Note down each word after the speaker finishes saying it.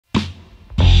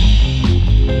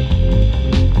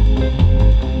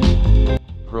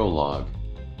Prologue.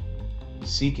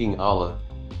 Seeking Allah.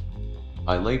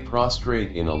 I lay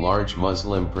prostrate in a large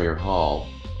Muslim prayer hall,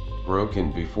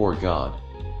 broken before God.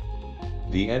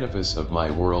 The edifice of my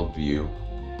worldview,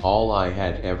 all I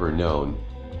had ever known,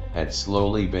 had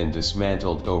slowly been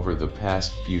dismantled over the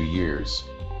past few years.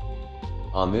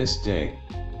 On this day,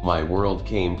 my world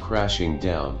came crashing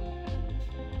down.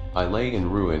 I lay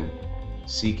in ruin,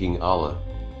 seeking Allah.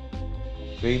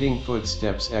 Fading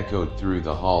footsteps echoed through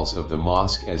the halls of the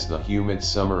mosque as the humid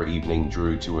summer evening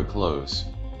drew to a close.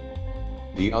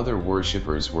 The other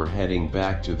worshippers were heading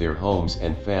back to their homes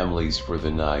and families for the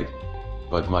night,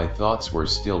 but my thoughts were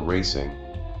still racing.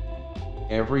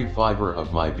 Every fiber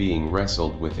of my being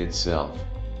wrestled with itself.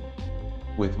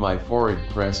 With my forehead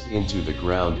pressed into the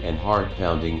ground and heart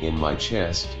pounding in my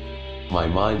chest, my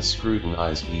mind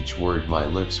scrutinized each word my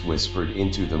lips whispered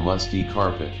into the musty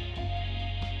carpet.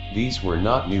 These were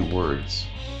not new words.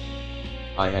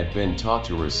 I had been taught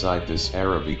to recite this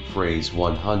Arabic phrase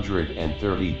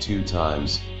 132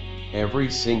 times, every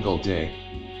single day,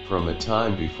 from a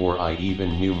time before I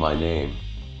even knew my name.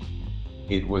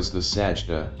 It was the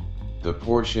sajda, the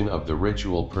portion of the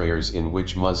ritual prayers in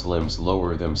which Muslims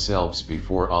lower themselves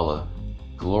before Allah,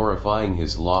 glorifying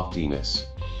His loftiness.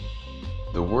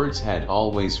 The words had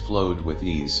always flowed with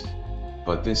ease,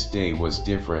 but this day was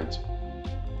different.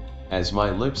 As my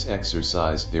lips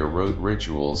exercised their rote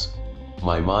rituals,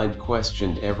 my mind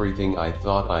questioned everything I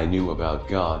thought I knew about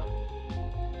God.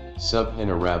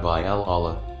 Subhana Rabbi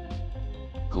al-Allah.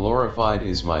 Glorified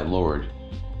is my Lord,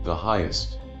 the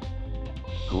highest.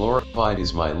 Glorified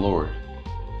is my Lord.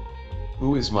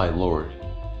 Who is my Lord?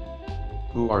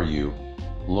 Who are you,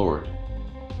 Lord?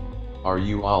 Are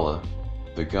you Allah,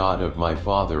 the God of my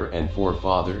father and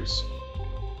forefathers?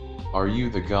 Are you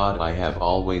the God I have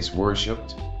always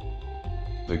worshipped?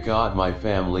 The God my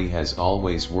family has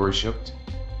always worshipped?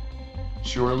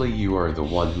 Surely you are the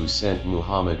one who sent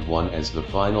Muhammad as the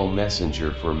final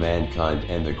messenger for mankind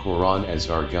and the Qur'an as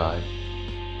our guide.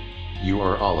 You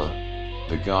are Allah,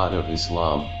 the God of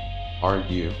Islam, aren't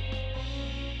you?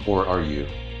 Or are you?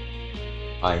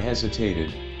 I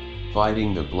hesitated,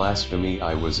 fighting the blasphemy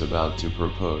I was about to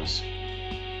propose.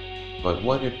 But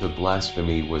what if the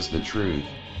blasphemy was the truth?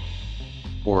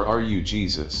 Or are you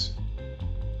Jesus?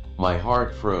 My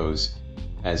heart froze,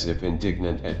 as if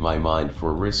indignant at my mind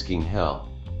for risking hell.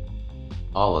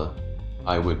 Allah,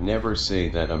 I would never say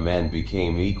that a man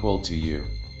became equal to you.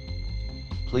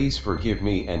 Please forgive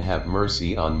me and have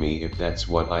mercy on me if that's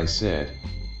what I said,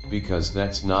 because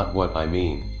that's not what I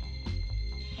mean.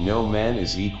 No man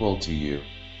is equal to you.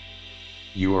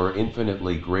 You are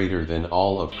infinitely greater than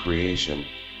all of creation.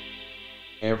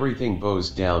 Everything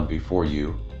bows down before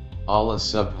you, Allah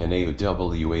subhanahu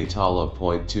wa ta'ala.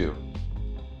 Point 2.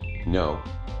 No,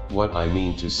 what I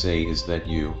mean to say is that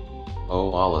you,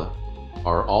 O Allah,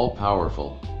 are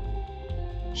all-powerful.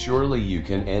 Surely you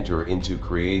can enter into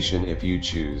creation if you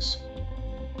choose.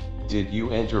 Did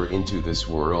you enter into this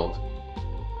world?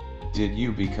 Did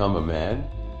you become a man?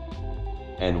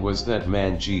 And was that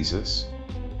man Jesus?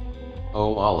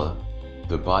 O Allah,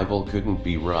 the Bible couldn't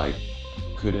be right,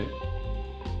 could it?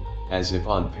 As if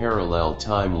on parallel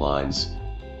timelines,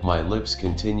 my lips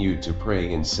continued to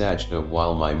pray in sajda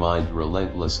while my mind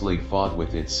relentlessly fought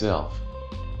with itself.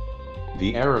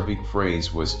 The Arabic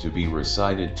phrase was to be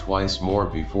recited twice more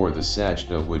before the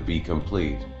sajda would be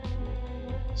complete.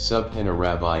 Subhana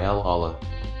Rabbi al-Allah.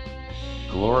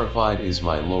 Glorified is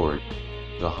my Lord,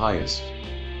 the highest.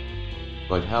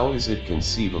 But how is it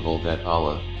conceivable that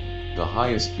Allah, the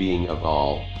highest being of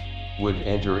all, would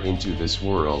enter into this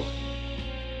world?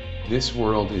 This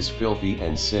world is filthy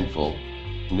and sinful,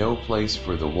 no place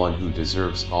for the one who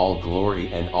deserves all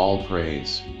glory and all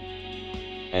praise.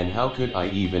 And how could I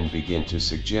even begin to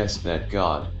suggest that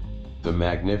God, the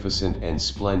magnificent and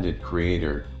splendid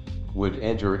Creator, would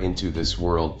enter into this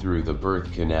world through the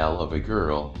birth canal of a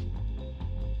girl?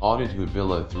 Audit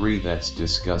Billah 3. That's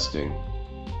disgusting.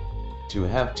 To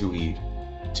have to eat,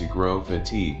 to grow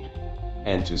fatigued,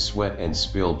 and to sweat and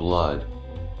spill blood,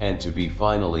 and to be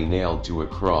finally nailed to a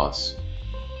cross.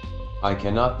 I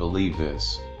cannot believe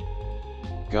this.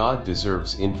 God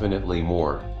deserves infinitely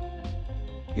more.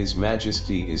 His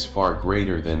majesty is far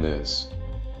greater than this.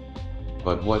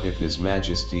 But what if His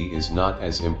majesty is not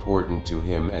as important to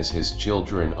Him as His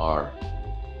children are?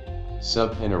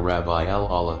 Subhana Rabbi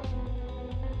al-Allah.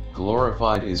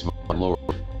 Glorified is my Lord,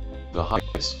 the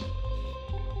highest.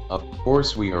 Of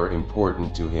course we are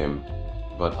important to Him,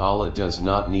 but Allah does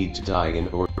not need to die in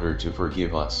order to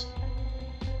forgive us.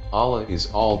 Allah is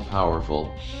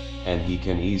all-powerful, and He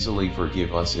can easily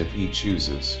forgive us if He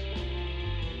chooses.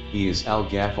 He is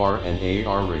Al-Ghaffar and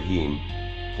Ar-Rahim,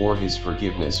 for his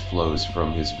forgiveness flows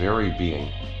from his very being.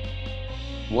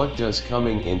 What does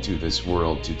coming into this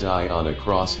world to die on a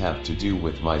cross have to do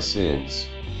with my sins?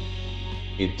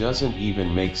 It doesn't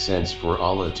even make sense for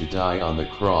Allah to die on the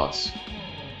cross.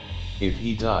 If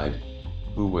he died,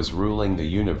 who was ruling the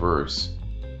universe?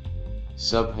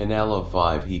 Subhanallah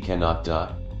 5. He cannot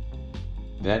die.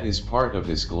 That is part of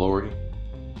his glory.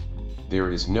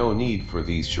 There is no need for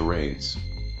these charades.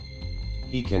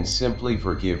 He can simply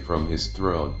forgive from his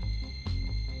throne.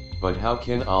 But how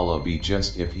can Allah be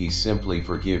just if he simply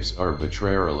forgives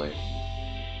arbitrarily?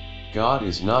 God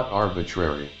is not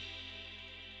arbitrary.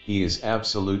 He is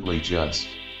absolutely just.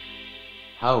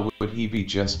 How would he be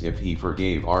just if he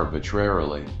forgave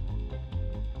arbitrarily?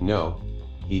 No,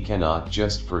 he cannot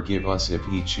just forgive us if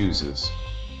he chooses.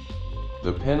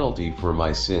 The penalty for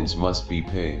my sins must be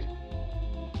paid.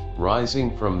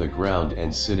 Rising from the ground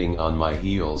and sitting on my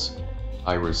heels,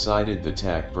 I recited the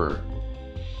takbir.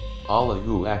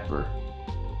 Allahu Akbar.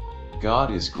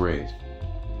 God is great.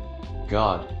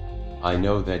 God, I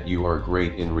know that you are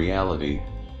great in reality,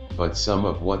 but some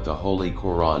of what the Holy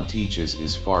Quran teaches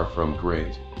is far from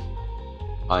great.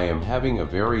 I am having a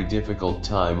very difficult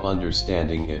time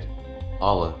understanding it.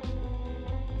 Allah,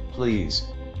 please,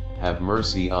 have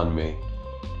mercy on me.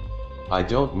 I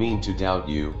don't mean to doubt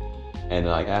you, and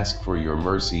I ask for your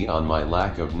mercy on my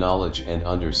lack of knowledge and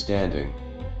understanding.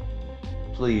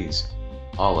 Please,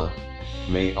 Allah,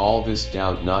 may all this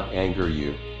doubt not anger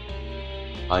you.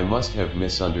 I must have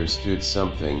misunderstood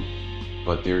something,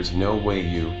 but there's no way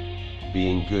you,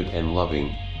 being good and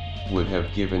loving, would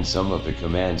have given some of the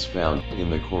commands found in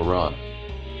the Quran.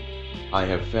 I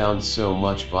have found so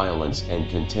much violence and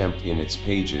contempt in its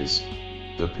pages,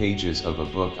 the pages of a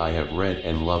book I have read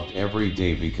and loved every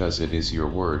day because it is your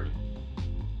word.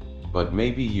 But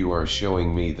maybe you are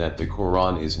showing me that the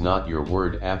Quran is not your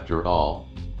word after all.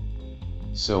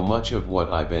 So much of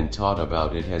what I've been taught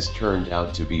about it has turned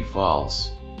out to be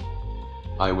false.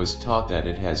 I was taught that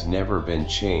it has never been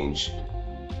changed,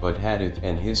 but Hadith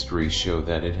and history show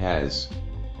that it has.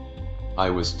 I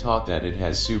was taught that it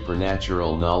has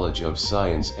supernatural knowledge of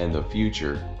science and the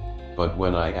future, but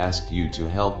when I asked you to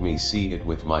help me see it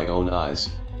with my own eyes,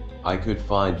 I could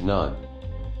find none.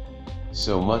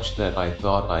 So much that I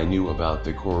thought I knew about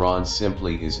the Quran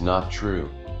simply is not true.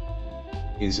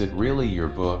 Is it really your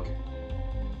book?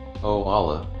 Oh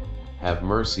Allah, have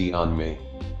mercy on me.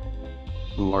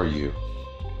 Who are you?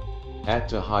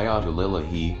 At-tahiyatu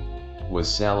lillahi,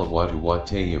 was-salawatu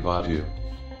wat-tayyibatu.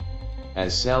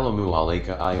 As-salamu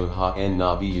alayka ayyuha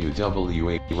an-nabiyyu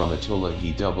wa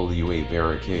rahmatullahi wa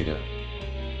barakatuh.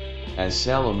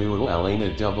 As-salamu alayna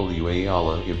wa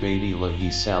ala ibadillahi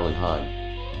salihin.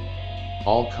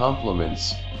 All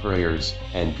compliments, prayers,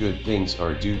 and good things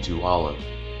are due to Allah.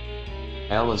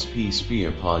 Allah's peace be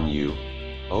upon you,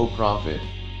 O Prophet,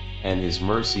 and His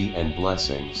mercy and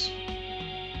blessings.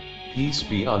 Peace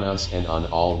be on us and on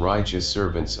all righteous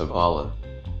servants of Allah.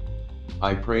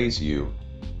 I praise you,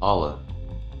 Allah.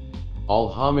 All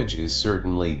homage is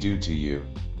certainly due to you.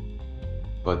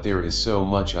 But there is so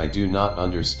much I do not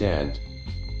understand.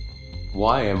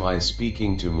 Why am I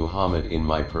speaking to Muhammad in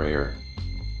my prayer?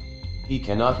 He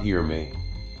cannot hear me.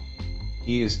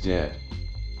 He is dead.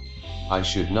 I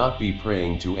should not be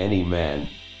praying to any man,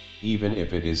 even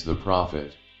if it is the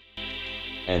Prophet.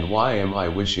 And why am I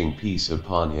wishing peace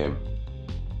upon him?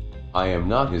 I am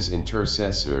not his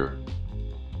intercessor.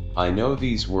 I know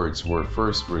these words were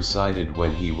first recited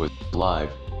when he was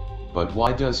alive, but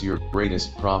why does your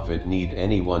greatest prophet need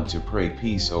anyone to pray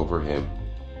peace over him?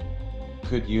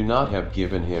 Could you not have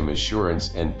given him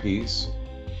assurance and peace?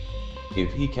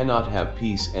 If he cannot have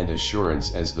peace and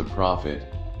assurance as the prophet,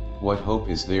 what hope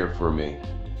is there for me?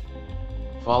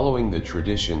 Following the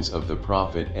traditions of the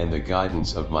Prophet and the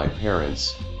guidance of my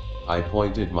parents, I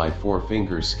pointed my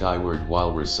forefinger skyward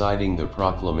while reciting the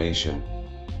proclamation.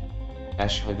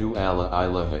 Ashhadu alla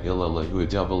ilaha illallah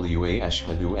wa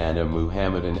ashhadu anna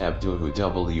Muhammadan abduhu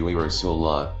wa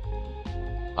rasulullah.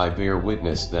 I bear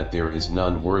witness that there is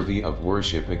none worthy of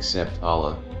worship except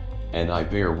Allah, and I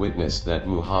bear witness that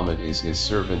Muhammad is his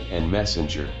servant and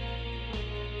messenger.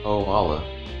 O Allah,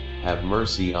 have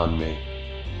mercy on me.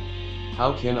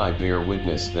 How can I bear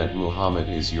witness that Muhammad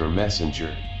is your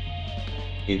messenger?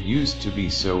 It used to be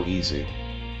so easy.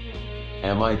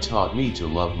 Am I taught me to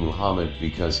love Muhammad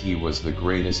because he was the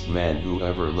greatest man who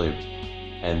ever lived,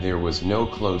 and there was no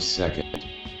close second?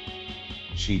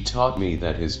 She taught me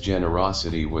that his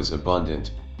generosity was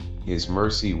abundant, his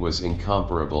mercy was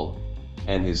incomparable,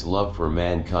 and his love for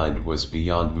mankind was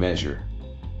beyond measure.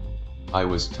 I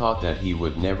was taught that he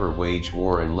would never wage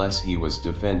war unless he was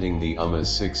defending the Ummah's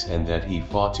six, and that he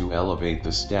fought to elevate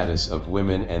the status of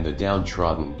women and the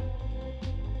downtrodden.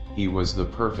 He was the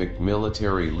perfect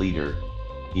military leader,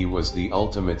 he was the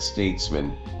ultimate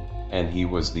statesman, and he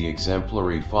was the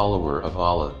exemplary follower of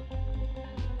Allah.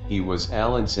 He was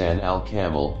Al-Insan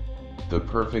al-Kamil, the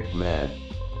perfect man.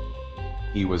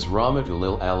 He was Rahmatul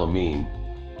lil Alameen,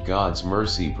 God's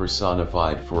mercy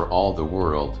personified for all the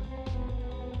world.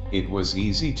 It was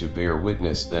easy to bear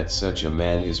witness that such a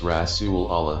man is Rasul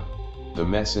Allah, the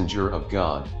messenger of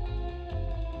God.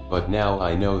 But now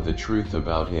I know the truth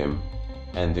about him,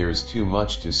 and there's too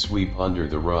much to sweep under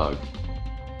the rug.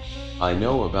 I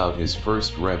know about his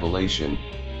first revelation,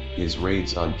 his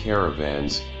raids on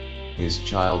caravans, his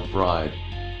child bride,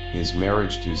 his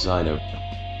marriage to Zainab,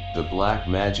 the black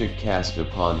magic cast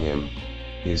upon him,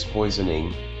 his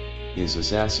poisoning, his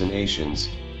assassinations,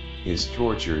 his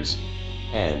tortures,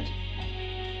 and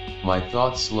my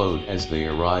thoughts slowed as they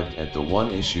arrived at the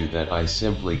one issue that I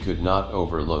simply could not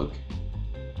overlook.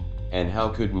 And how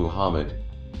could Muhammad,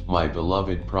 my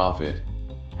beloved prophet,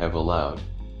 have allowed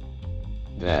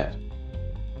that?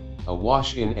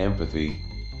 Awash in empathy,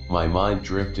 my mind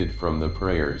drifted from the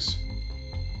prayers.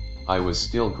 I was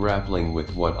still grappling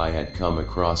with what I had come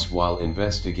across while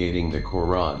investigating the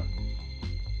Qur'an.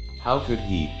 How could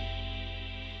he?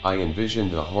 I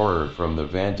envisioned the horror from the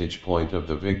vantage point of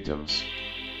the victims.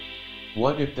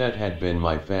 What if that had been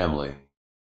my family?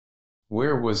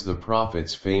 Where was the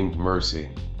Prophet's famed mercy?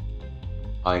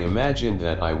 I imagined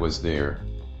that I was there,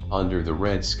 under the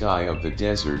red sky of the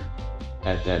desert,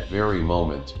 at that very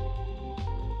moment.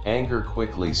 Anger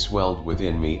quickly swelled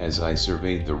within me as I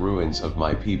surveyed the ruins of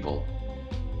my people.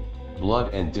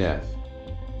 Blood and death.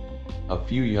 A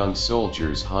few young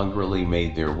soldiers hungrily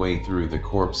made their way through the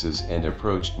corpses and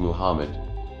approached Muhammad.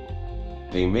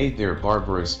 They made their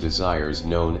barbarous desires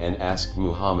known and asked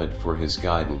Muhammad for his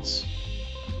guidance.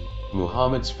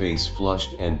 Muhammad's face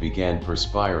flushed and began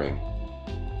perspiring.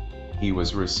 He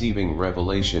was receiving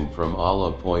revelation from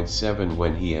Allah. 7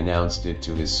 When he announced it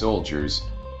to his soldiers,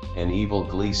 an evil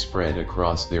glee spread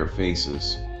across their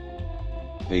faces.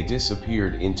 They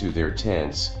disappeared into their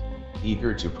tents,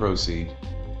 eager to proceed.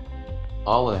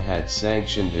 Allah had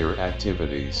sanctioned their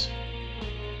activities.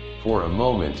 For a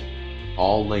moment,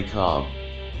 all lay calm.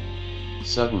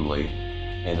 Suddenly,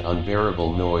 an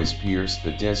unbearable noise pierced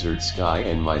the desert sky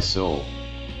and my soul.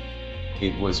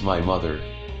 It was my mother,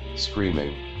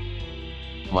 screaming.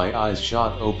 My eyes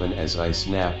shot open as I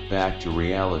snapped back to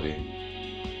reality.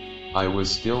 I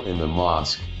was still in the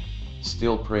mosque,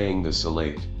 still praying the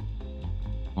Salat.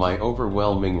 My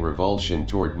overwhelming revulsion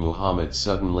toward Muhammad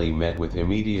suddenly met with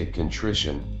immediate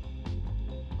contrition.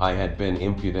 I had been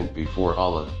impudent before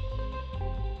Allah.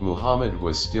 Muhammad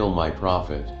was still my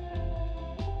prophet.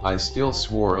 I still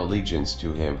swore allegiance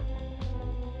to him.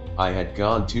 I had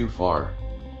gone too far.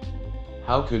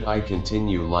 How could I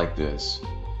continue like this?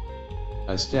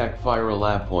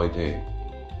 Astaghfirullah.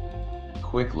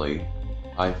 Quickly,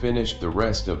 I finished the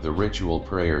rest of the ritual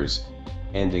prayers,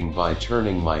 ending by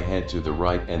turning my head to the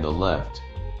right and the left.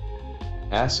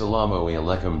 Assalamu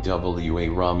alaikum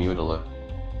wa rahmatullah.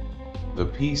 The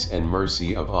peace and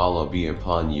mercy of Allah be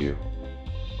upon you.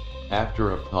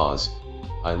 After a pause,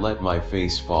 I let my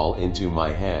face fall into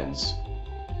my hands.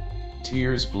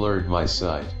 Tears blurred my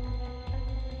sight.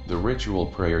 The ritual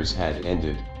prayers had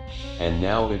ended, and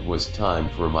now it was time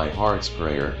for my heart's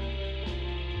prayer.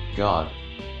 God,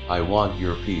 I want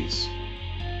your peace.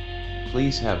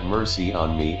 Please have mercy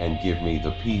on me and give me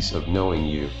the peace of knowing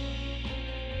you.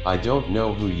 I don't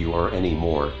know who you are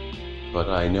anymore, but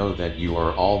I know that you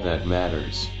are all that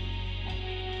matters.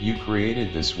 You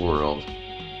created this world,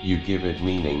 you give it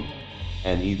meaning,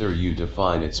 and either you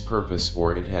define its purpose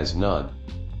or it has none.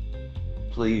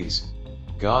 Please,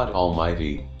 God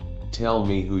Almighty, tell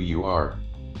me who you are.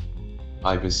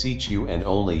 I beseech you and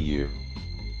only you.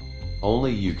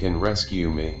 Only you can rescue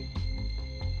me.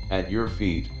 At your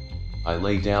feet, I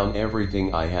lay down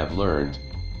everything I have learned,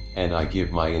 and I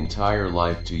give my entire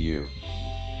life to you.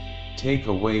 Take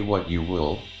away what you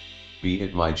will, be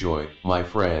it my joy, my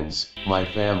friends, my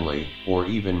family, or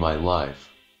even my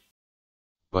life.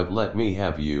 But let me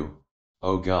have you,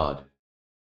 O God.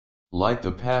 Light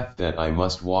the path that I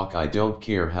must walk. I don't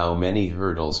care how many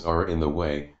hurdles are in the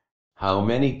way, how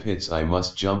many pits I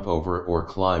must jump over or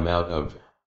climb out of,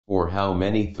 or how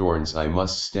many thorns I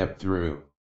must step through.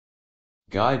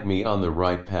 Guide me on the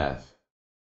right path.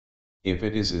 If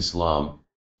it is Islam,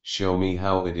 show me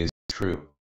how it is true.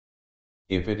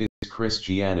 If it is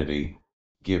Christianity,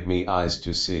 give me eyes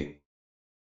to see.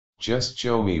 Just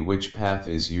show me which path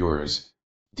is yours,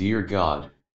 dear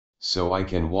God, so I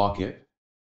can walk it.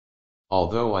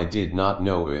 although I did not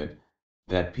know it,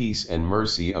 that peace and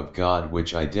mercy of God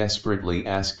which I desperately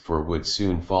asked for would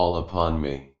soon fall upon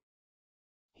me.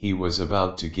 He was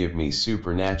about to give me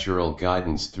supernatural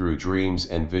guidance through dreams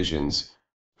and visions,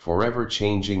 forever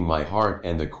changing my heart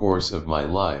and the course of my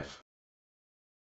life.